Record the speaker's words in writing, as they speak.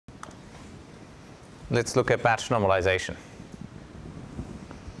let's look at batch normalization.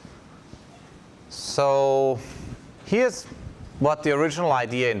 So here's what the original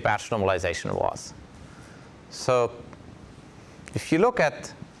idea in batch normalization was. So if you look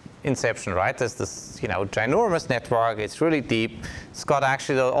at inception, right, there's this, ginormous network. It's really deep. It's got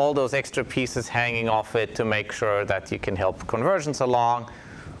actually all those extra pieces hanging off it to make sure that you can help conversions along,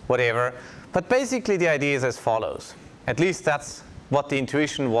 whatever. But basically the idea is as follows. At least that's what the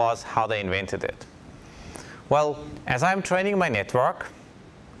intuition was, how they invented it. Well, as I'm training my network,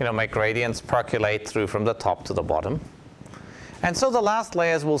 my gradients percolate through from the top to the bottom. And so the last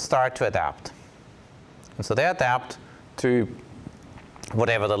layers will start to adapt. And so they adapt to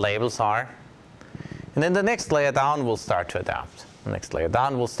whatever the labels are. And then the next layer down will start to adapt. The next layer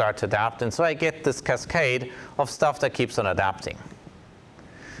down will start to adapt. And so I get this cascade of stuff that keeps on adapting.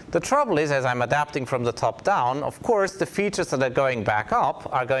 The trouble is, as I'm adapting from the top down, of course, the features that are going back up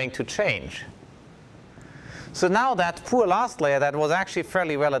are going to change. So now that poor last layer that was actually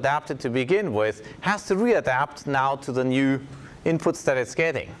fairly well adapted to begin with has to readapt now to the new inputs that it's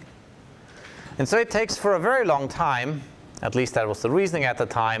getting. And so it takes for a very long time, at least that was the reasoning at the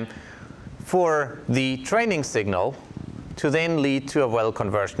time, for the training signal to then lead to a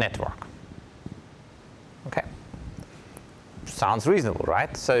well-converged network. Okay. Sounds reasonable,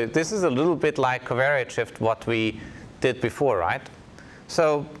 right? So this is a little bit like covariate shift, what we did before, right?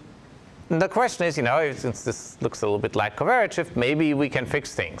 So the question is, since this looks a little bit like covariate shift, maybe we can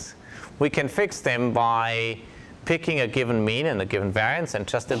fix things. We can fix them by picking a given mean and a given variance and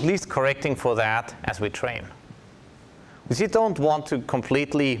just at least correcting for that as we train. You don't want to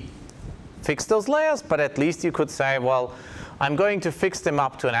completely fix those layers, but at least you could say, well, I'm going to fix them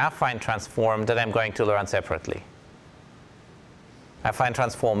up to an affine transform that I'm going to learn separately. Affine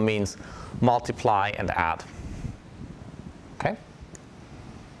transform means multiply and add. Okay?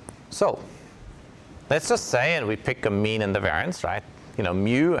 So let's just say, and we pick a mean and the variance, right?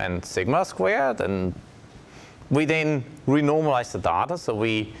 Mu and sigma squared, and we then renormalize the data. So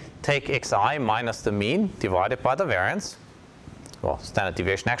we take xi minus the mean divided by the variance, well, standard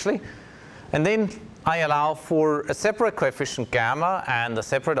deviation actually, and then I allow for a separate coefficient gamma and a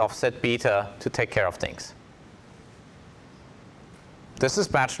separate offset beta to take care of things. This is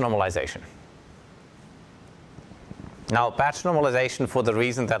batch normalization. Now, batch normalization for the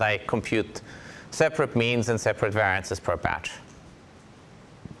reason that I compute separate means and separate variances per batch.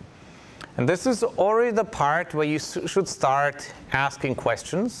 And this is already the part where you should start asking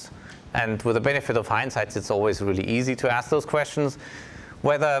questions. And with the benefit of hindsight, it's always really easy to ask those questions,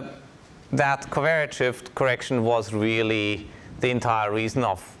 whether that covariate shift correction was really the entire reason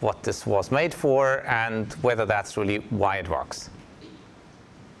of what this was made for, and whether that's really why it works.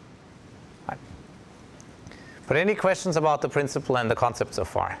 Right. But any questions about the principle and the concept so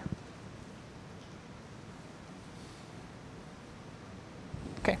far?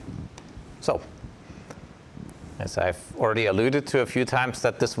 Okay. So, as I've already alluded to a few times,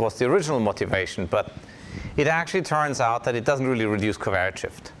 that this was the original motivation, but it actually turns out that it doesn't really reduce covariate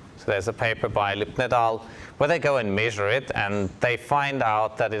shift. So there's a paper by Lipton et al. Where they go and measure it, and they find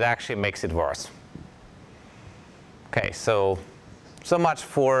out that it actually makes it worse. Okay, so much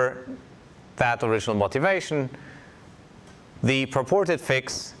for that original motivation. The purported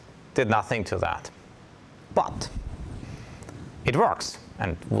fix did nothing to that. But it works,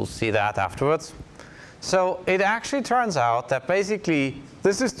 and we'll see that afterwards. So it actually turns out that basically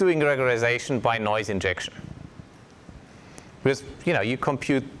this is doing regularization by noise injection. Because you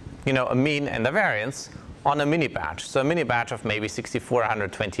compute a mean and a variance on a mini batch. So a mini batch of maybe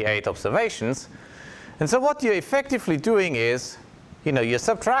 6,428 observations. And so what you're effectively doing is, you're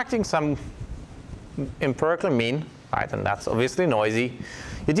subtracting some empirical mean, right? And that's obviously noisy.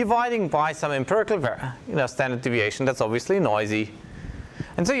 You're dividing by some empirical standard deviation that's obviously noisy.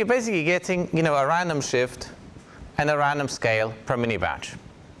 And so you're basically getting a random shift and a random scale per mini batch.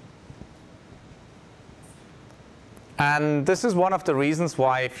 And this is one of the reasons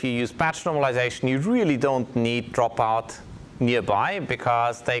why if you use batch normalization, you really don't need dropout nearby,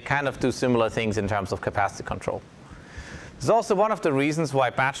 because they kind of do similar things in terms of capacity control. This is also one of the reasons why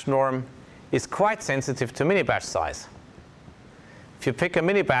batch norm is quite sensitive to mini batch size. If you pick a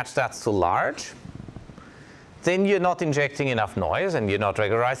mini batch that's too large, then you're not injecting enough noise and you're not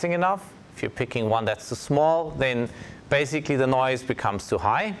regularizing enough. If you're picking one that's too small, then basically the noise becomes too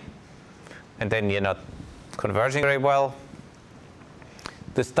high, and then you're not converging very well.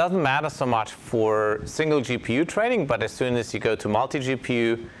 This doesn't matter so much for single GPU training, but as soon as you go to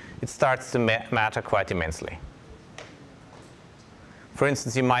multi-GPU, it starts to matter quite immensely. For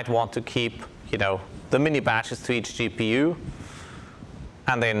instance, you might want to keep the mini batches to each GPU,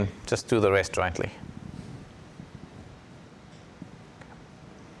 and then just do the rest jointly.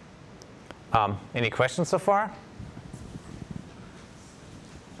 Any questions so far?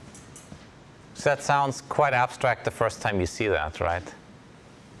 So that sounds quite abstract the first time you see that, right?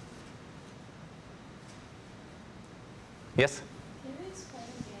 Yes? Can you explain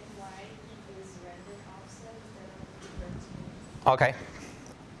again why it is random offset instead of Okay.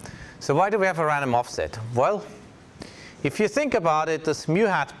 So why do we have a random offset? Well, if you think about it, this mu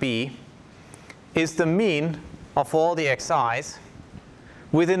hat b is the mean of all the xi's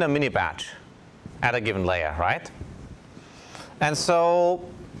within a mini batch at a given layer, right? And so,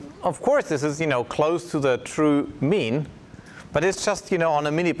 of course, this is close to the true mean, but it's just on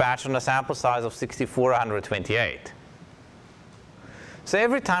a mini batch on a sample size of 6428. So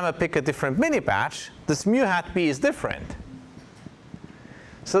every time I pick a different mini batch, this mu hat b is different.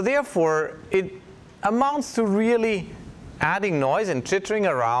 So therefore, it amounts to really adding noise and jittering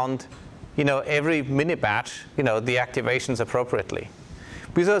around every mini batch the activations appropriately.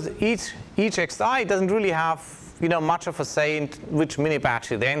 Because each xi doesn't really have much of a say in which mini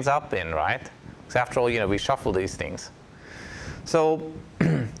batch it ends up in, right? Because after all, we shuffle these things. So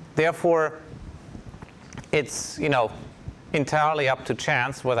therefore, it's entirely up to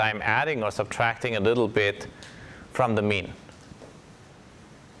chance whether I'm adding or subtracting a little bit from the mean.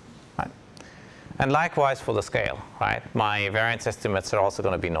 Right? And likewise for the scale, right? My variance estimates are also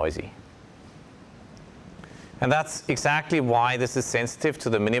going to be noisy. And that's exactly why this is sensitive to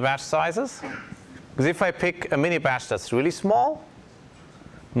the mini batch sizes. Because if I pick a mini batch that's really small,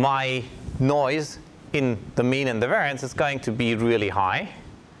 my noise in the mean and the variance is going to be really high.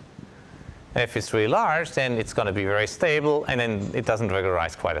 And if it's really large, then it's going to be very stable, and then it doesn't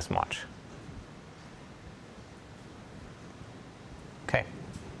regularize quite as much. Okay.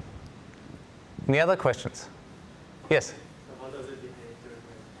 Any other questions? Yes? So how does it behave during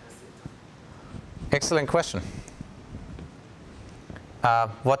testing time? Excellent question.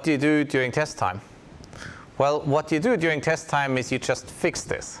 What do you do during test time? Well, what you do during test time is you just fix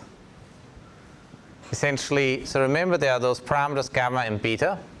this. Essentially, so remember there are those parameters gamma and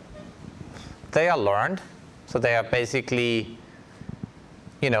beta. They are learned. So they are basically,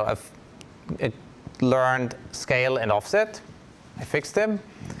 a learned scale and offset. I fixed them.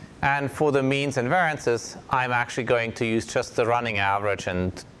 And for the means and variances, I'm actually going to use just the running average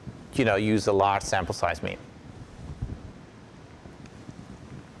and use a large sample size mean.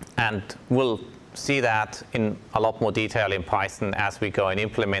 And we'll see that in a lot more detail in Python as we go and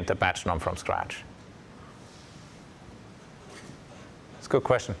implement the batch norm from scratch. It's a good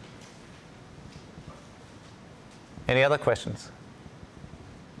question. Any other questions?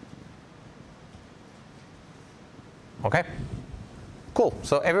 Okay. Cool.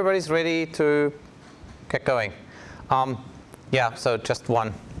 So everybody's ready to get going. Yeah, so just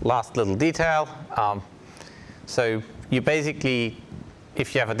one last little detail. So you basically,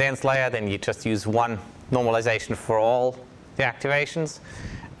 if you have a dense layer, then you just use one normalization for all the activations.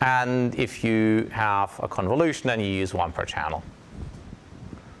 And if you have a convolution, then you use one per channel.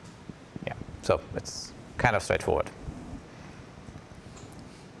 Yeah, so it's kind of straightforward.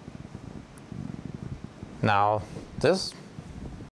 Now, this